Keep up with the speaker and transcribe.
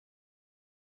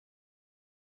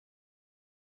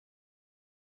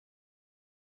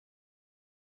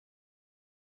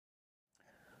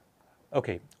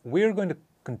Okay, we're going to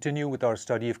continue with our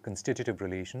study of constitutive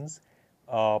relations.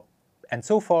 And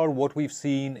so far what we've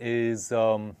seen is,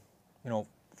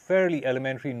 fairly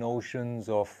elementary notions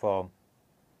of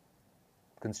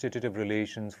constitutive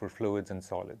relations for fluids and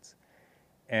solids.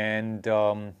 And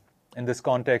in this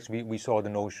context, we saw the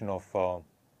notion of,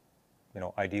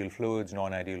 ideal fluids,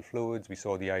 non-ideal fluids. We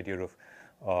saw the idea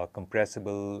of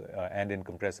compressible and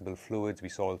incompressible fluids. We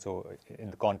saw also,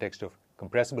 in the context of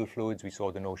compressible fluids, we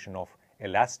saw the notion of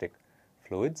elastic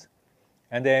fluids.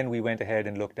 And then we went ahead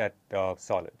and looked at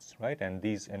solids, right? And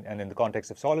in the context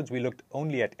of solids, we looked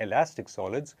only at elastic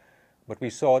solids, but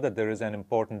we saw that there is an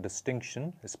important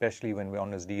distinction, especially when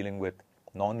one is dealing with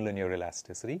nonlinear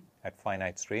elasticity at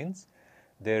finite strains.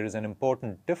 There is an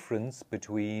important difference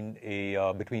between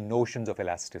notions of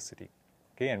elasticity.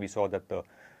 Okay, and we saw that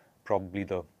probably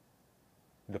the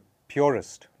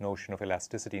purest notion of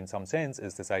elasticity in some sense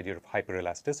is this idea of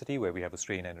hyperelasticity, where we have a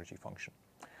strain energy function.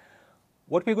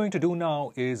 What we're going to do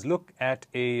now is look at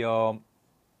a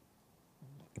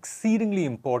exceedingly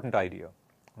important idea,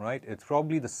 right? It's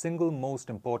probably the single most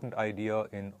important idea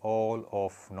in all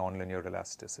of nonlinear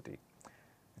elasticity.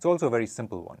 It's also a very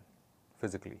simple one,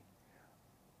 physically.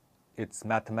 Its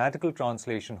mathematical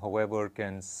translation, however,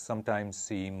 can sometimes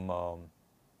seem a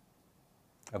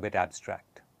bit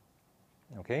abstract,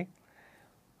 okay?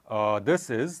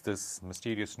 This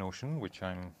mysterious notion, which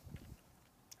I'm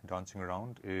dancing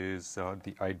around, is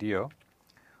the idea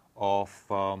of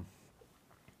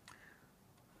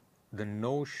the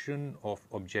notion of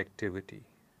objectivity.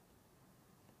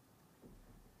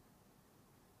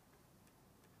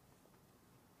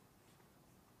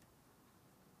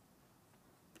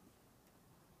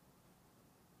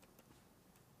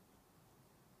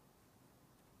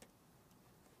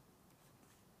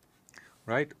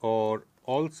 Right, or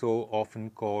also often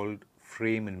called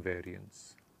frame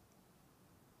invariance.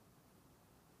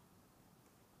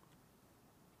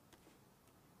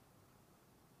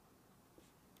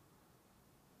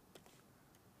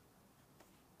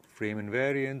 Frame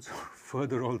invariance,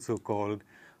 further also called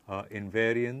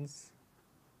invariance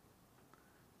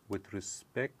with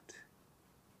respect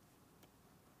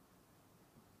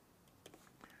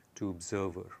to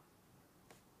observer.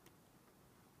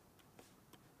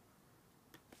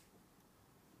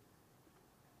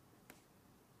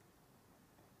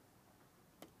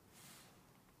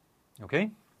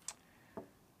 Okay,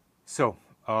 so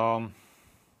to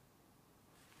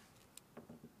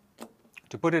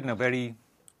put it in a very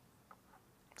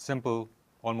simple,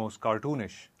 almost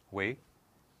cartoonish way,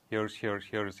 here's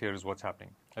what's happening.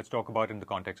 Let's talk about it in the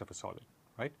context of a solid,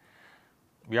 right?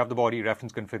 We have the body,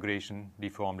 reference configuration,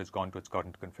 deformed, it's gone to its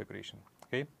current configuration.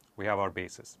 Okay, we have our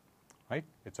basis, right?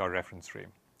 It's our reference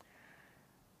frame.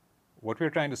 What we're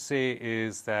trying to say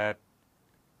is that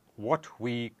what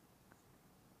we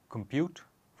compute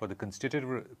for the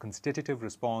constitutive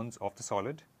response of the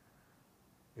solid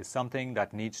is something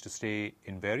that needs to stay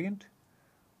invariant,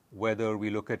 whether we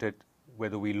look at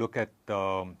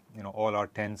all our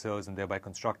tensors and thereby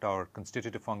construct our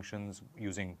constitutive functions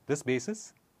using this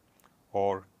basis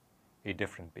or a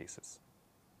different basis.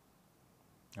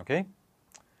 Okay,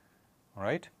 all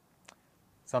right,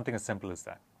 something as simple as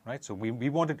that, right? So we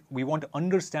want to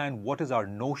understand what is our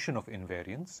notion of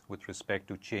invariance with respect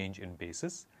to change in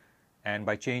basis. And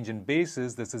by change in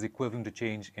basis, this is equivalent to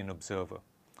change in observer,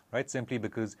 right? Simply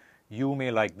because you may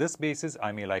like this basis,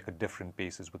 I may like a different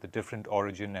basis with a different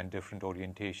origin and different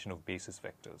orientation of basis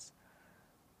vectors.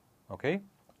 Okay?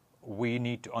 We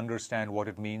need to understand what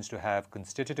it means to have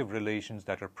constitutive relations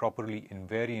that are properly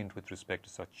invariant with respect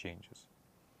to such changes.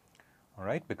 All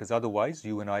right? Because otherwise,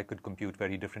 you and I could compute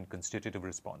very different constitutive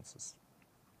responses.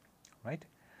 Right?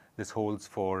 This holds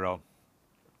for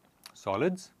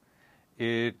solids.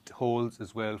 It holds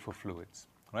as well for fluids,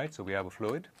 right? So we have a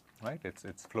fluid, right?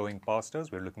 It's flowing past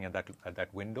us. We're looking at that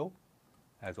window,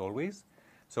 as always.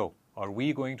 So are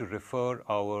we going to refer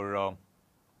our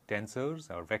tensors,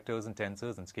 our vectors and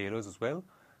tensors and scalars as well,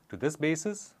 to this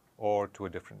basis or to a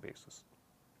different basis?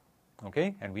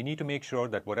 Okay, and we need to make sure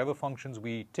that whatever functions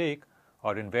we take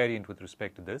are invariant with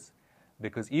respect to this,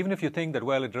 because even if you think that,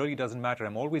 well, it really doesn't matter,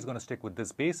 I'm always going to stick with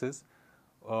this basis,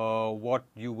 what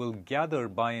you will gather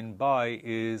by and by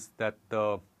is that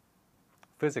the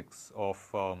physics of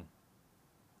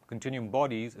continuum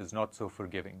bodies is not so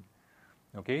forgiving.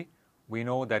 Okay, we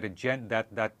know that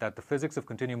that the physics of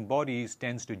continuum bodies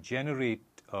tends to generate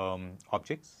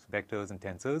objects, vectors, and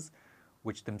tensors,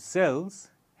 which themselves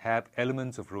have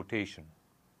elements of rotation.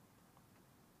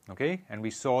 Okay, and we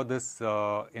saw this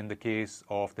in the case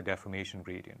of the deformation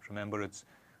gradient. Remember, it's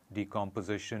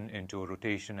decomposition into a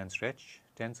rotation and stretch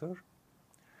tensor.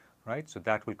 right? So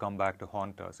that will come back to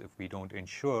haunt us if we don't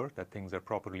ensure that things are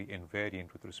properly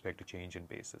invariant with respect to change in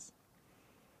basis.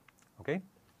 Okay?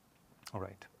 All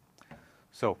right.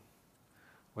 So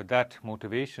with that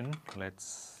motivation,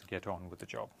 let's get on with the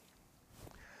job.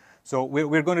 So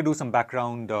we're going to do some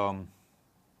background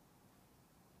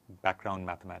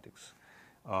mathematics.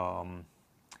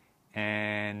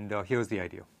 And here's the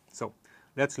idea. So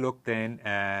let's look then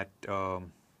at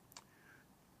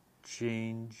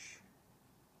change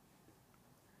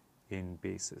in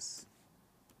basis.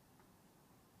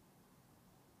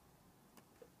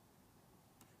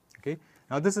 Okay.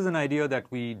 Now this is an idea that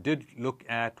we did look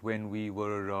at when we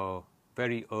were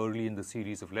very early in the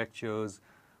series of lectures,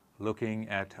 looking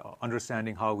at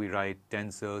understanding how we write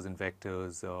tensors and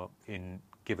vectors in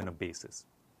given a basis.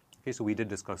 Okay, so we did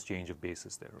discuss change of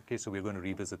basis there. Okay, so we're going to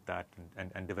revisit that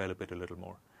and develop it a little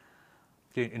more,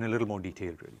 okay, in a little more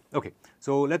detail, really. Okay,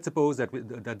 so let's suppose that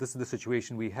that this is the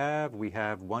situation we have. We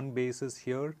have one basis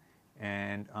here,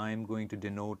 and I'm going to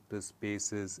denote this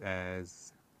basis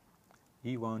as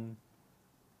E1,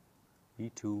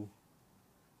 E2,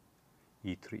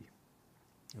 E3.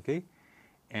 Okay,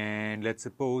 and let's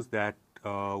suppose that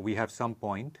we have some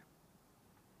point,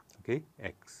 okay,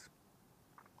 x,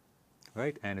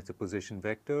 right, and it's a position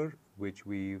vector which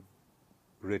we've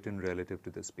written relative to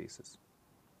this basis.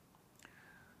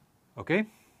 Okay,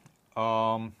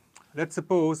 let's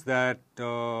suppose that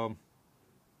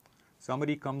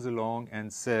somebody comes along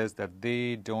and says that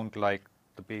they don't like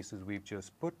the basis we've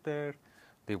just put there.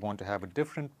 They want to have a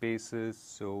different basis.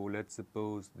 So let's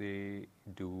suppose they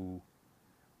do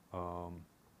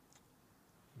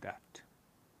that.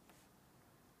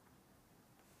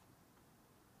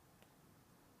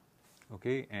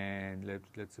 Okay, and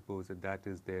let's suppose that that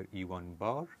is their E1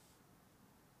 bar,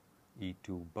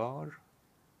 E2 bar,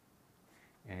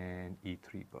 and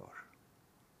E3 bar.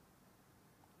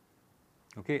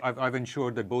 Okay, I've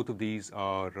ensured that both of these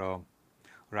are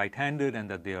right-handed and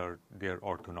that they're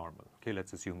orthonormal. Okay,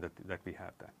 let's assume that we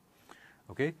have that.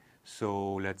 Okay,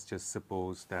 so let's just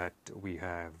suppose that we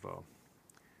have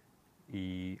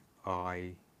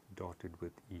EI dotted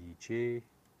with EJ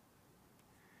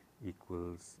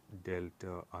equals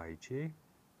delta IJ,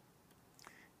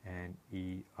 and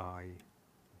EI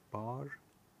bar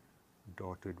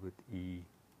dotted with EJ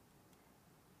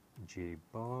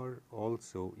bar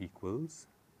also equals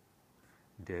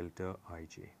delta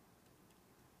IJ.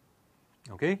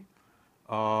 Okay,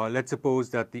 let's suppose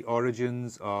that the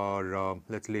origins are,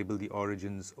 let's label the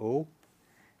origins O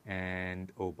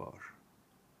and O bar.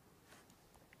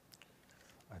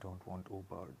 I don't want O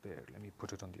bar there. Let me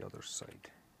put it on the other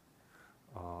side.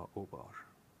 O bar.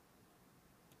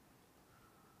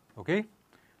 Okay,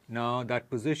 now that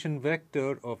position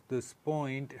vector of this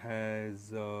point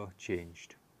has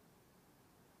changed.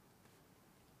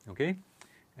 Okay,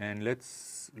 and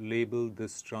let's label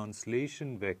this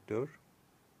translation vector.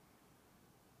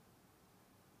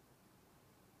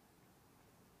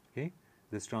 Okay,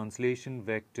 this translation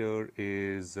vector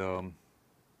is right.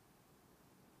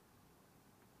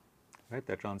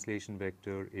 That translation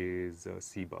vector is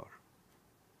C bar.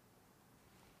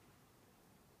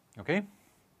 Okay.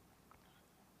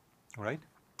 All right.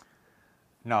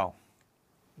 Now,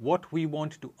 what we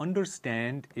want to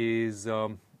understand is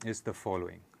the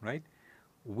following, right?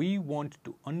 We want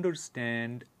to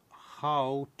understand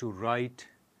how to write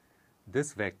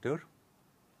this vector,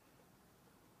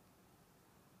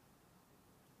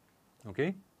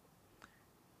 okay,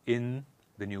 in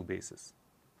the new basis.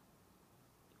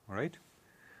 All right.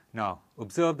 Now,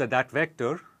 observe that that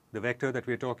vector, the vector that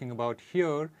we're talking about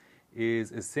here,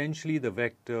 is essentially the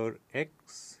vector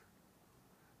x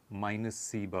minus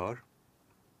C bar,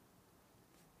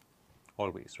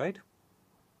 always, right?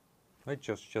 Right,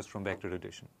 just from vector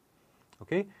addition.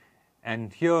 Okay,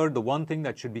 and here the one thing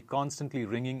that should be constantly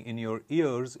ringing in your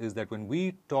ears is that when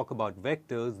we talk about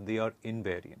vectors, they are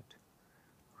invariant,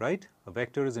 right? A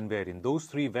vector is invariant. Those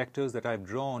three vectors that I've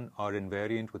drawn are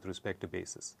invariant with respect to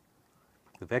basis.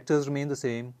 The vectors remain the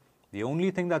same. The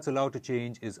only thing that's allowed to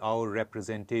change is our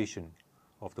representation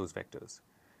of those vectors.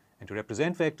 And to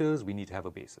represent vectors, we need to have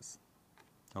a basis.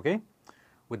 Okay?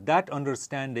 With that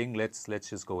understanding, let's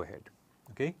just go ahead.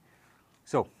 Okay?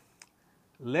 So,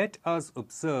 let us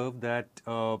observe that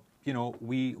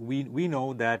we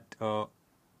know that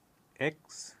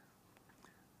x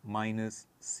minus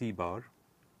C bar,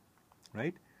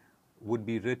 right, would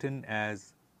be written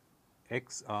as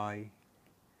xi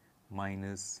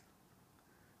minus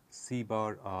C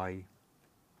bar I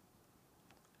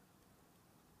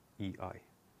EI.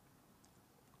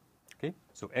 Okay,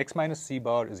 so x minus C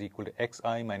bar is equal to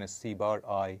xi minus C bar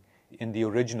I in the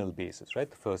original basis, right?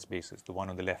 The first basis, the one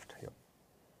on the left here.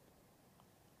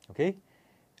 Okay?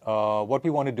 What we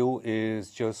want to do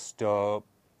is just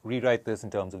rewrite this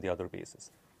in terms of the other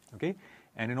bases. Okay?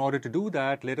 And in order to do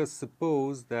that, let us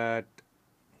suppose that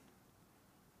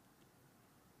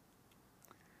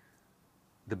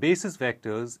the basis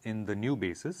vectors in the new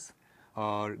basis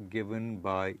are given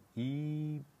by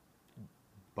E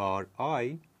bar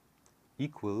I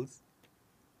equals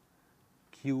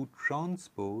Q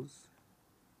transpose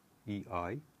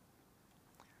EI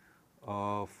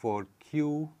for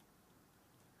Q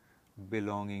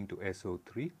belonging to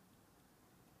SO3,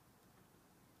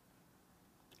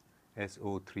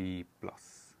 SO3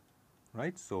 plus,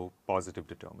 right? So positive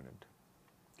determinant.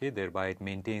 Okay, thereby it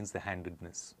maintains the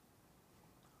handedness.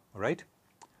 All right?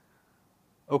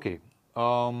 Okay.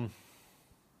 Fine.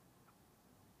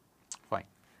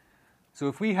 So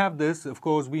if we have this, of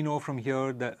course, we know from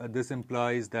here that this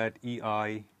implies that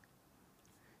EI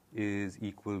is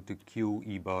equal to Q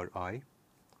E bar I,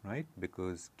 right?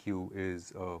 Because Q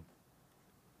is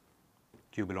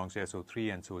Q belongs to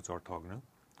SO3, and so it's orthogonal,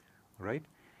 right?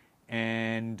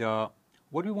 And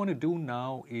what we want to do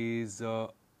now is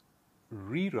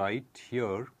rewrite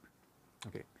here.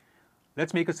 Okay,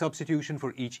 let's make a substitution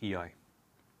for each EI.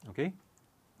 Okay,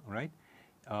 all right.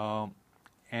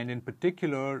 And in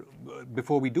particular,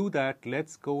 before we do that,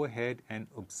 let's go ahead and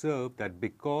observe that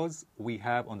because we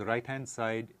have on the right-hand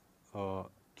side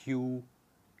Q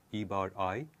E bar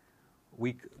I,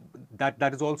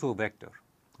 that is also a vector,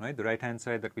 right? The right-hand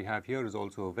side that we have here is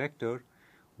also a vector,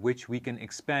 which we can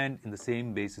expand in the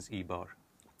same basis E bar,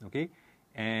 okay?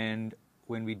 And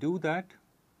when we do that,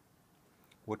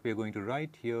 what we are going to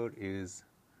write here is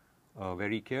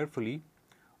very carefully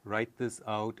write this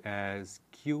out as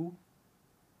Q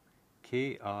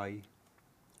Ki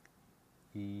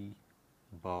E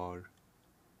bar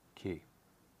K.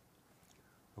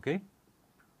 Okay?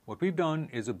 What we've done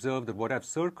is observe that what I've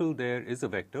circled there is a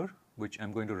vector, which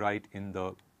I'm going to write in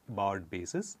the barred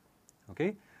basis.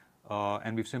 Okay?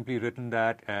 And we've simply written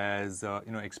that as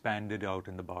expanded out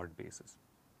in the barred basis.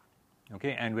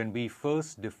 Okay? And when we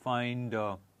first defined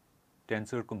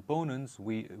tensor components,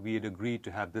 we had agreed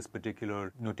to have this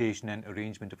particular notation and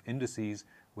arrangement of indices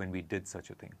when we did such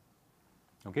a thing.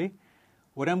 Okay?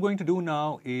 What I'm going to do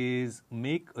now is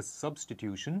make a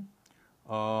substitution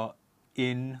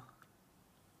in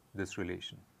this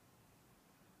relation.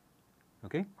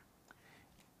 Okay?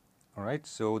 All right,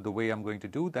 so the way I'm going to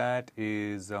do that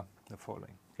is the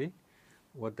following. Okay?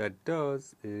 What that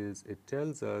does is it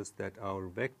tells us that our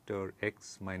vector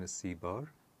x minus c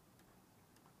bar,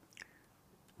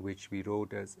 which we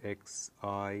wrote as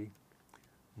xi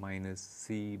minus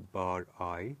c bar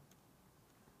I.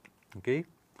 Okay?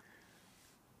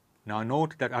 Now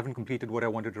note that I haven't completed what I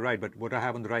wanted to write, but what I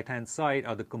have on the right-hand side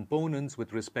are the components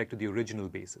with respect to the original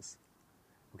basis.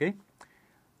 Okay?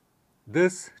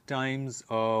 This times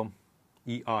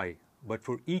EI, but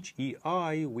for each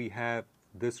EI we have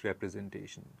this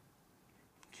representation,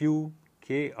 Q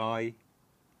Ki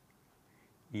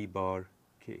E bar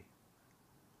K.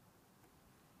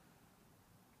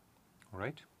 All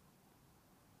right?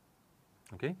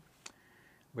 Okay?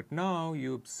 But now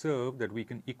you observe that we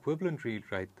can equivalently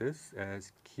write this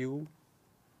as Q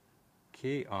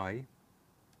Ki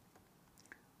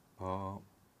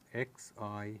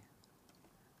Xi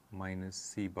minus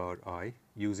C bar I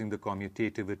using the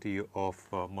commutativity of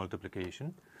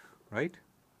multiplication, right?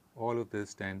 All of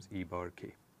this times E bar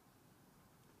K.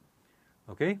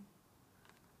 Okay?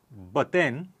 But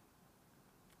then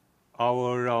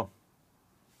our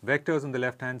vectors on the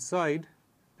left-hand side,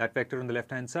 that vector on the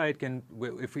left-hand side can,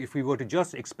 if we were to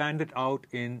just expand it out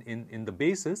in the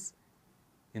basis,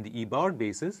 in the E bar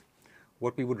basis,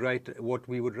 what we would write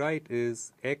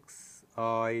is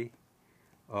xi,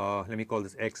 let me call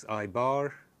this xi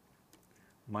bar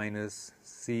minus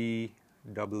c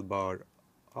double bar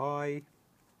I,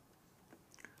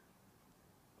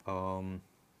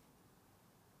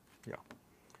 yeah,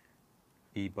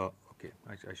 E bar. Okay,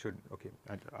 I should. Okay,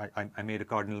 I made a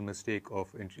cardinal mistake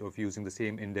of using the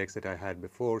same index that I had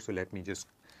before. So let me just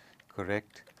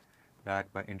correct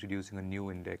that by introducing a new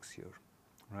index here,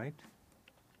 right?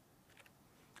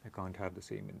 I can't have the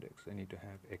same index. I need to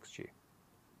have xj.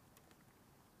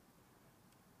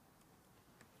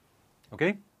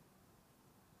 Okay.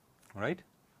 All right.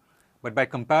 But by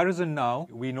comparison, now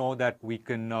we know that we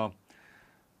can.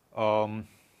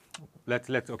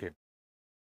 Okay.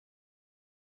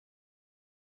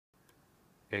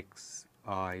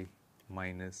 xi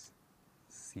minus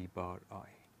c bar I.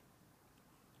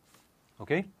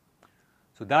 Okay?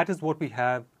 So that is what we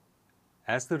have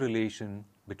as the relation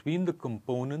between the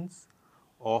components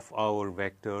of our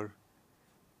vector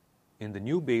in the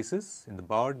new basis, in the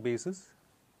barred basis,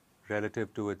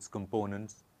 relative to its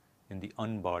components in the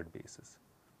unbarred basis.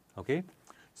 Okay?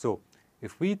 So,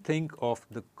 if we think of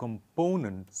the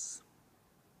components,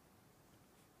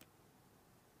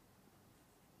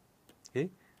 okay,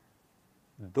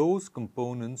 those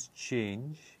components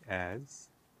change as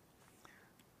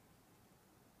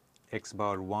x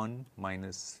bar 1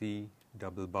 minus c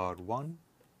double bar 1,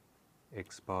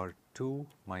 x bar 2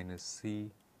 minus c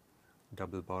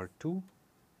double bar 2,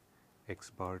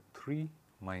 x bar 3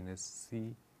 minus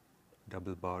c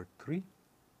double bar 3,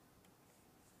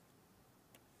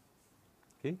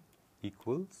 okay,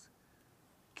 equals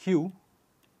q,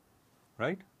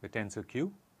 right, the tensor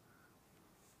q,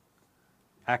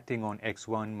 acting on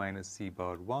x1 minus c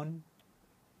bar 1,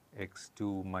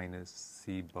 x2 minus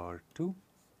c bar 2,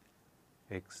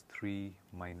 x3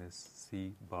 minus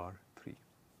c bar 3.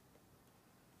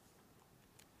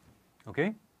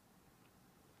 Okay?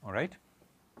 All right?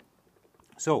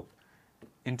 So,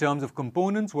 in terms of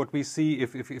components, what we see,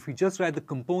 if we just write the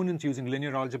components using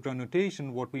linear algebra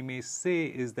notation, what we may say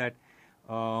is that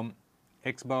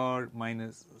x bar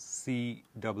minus c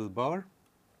double bar,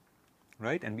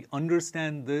 right? And we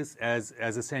understand this as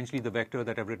essentially the vector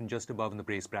that I've written just above in the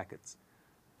brace brackets.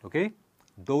 Okay?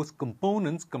 Those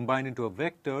components combined into a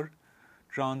vector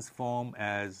transform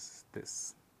as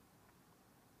this.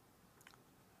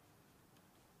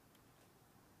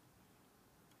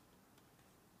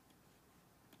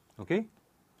 Okay?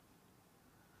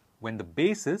 When the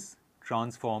basis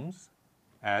transforms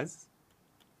as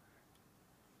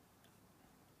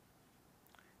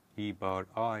E bar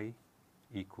I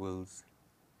equals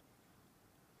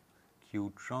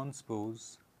Q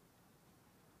transpose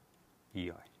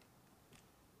EI.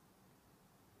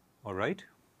 All right?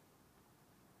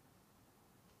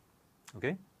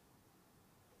 Okay?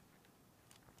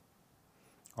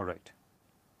 All right.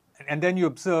 And then you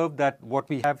observe that what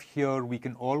we have here, we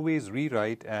can always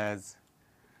rewrite as,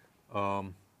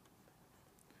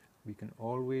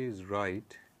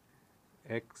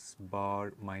 x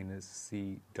bar minus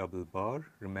c double bar,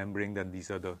 remembering that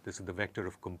this is the vector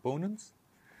of components,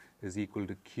 is equal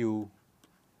to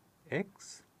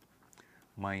qx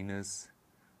minus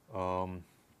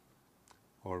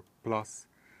or plus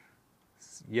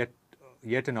yet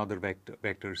another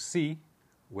vector c,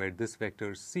 where this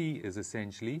vector c is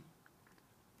essentially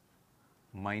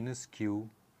minus q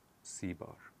c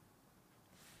bar.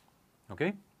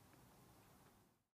 Okay?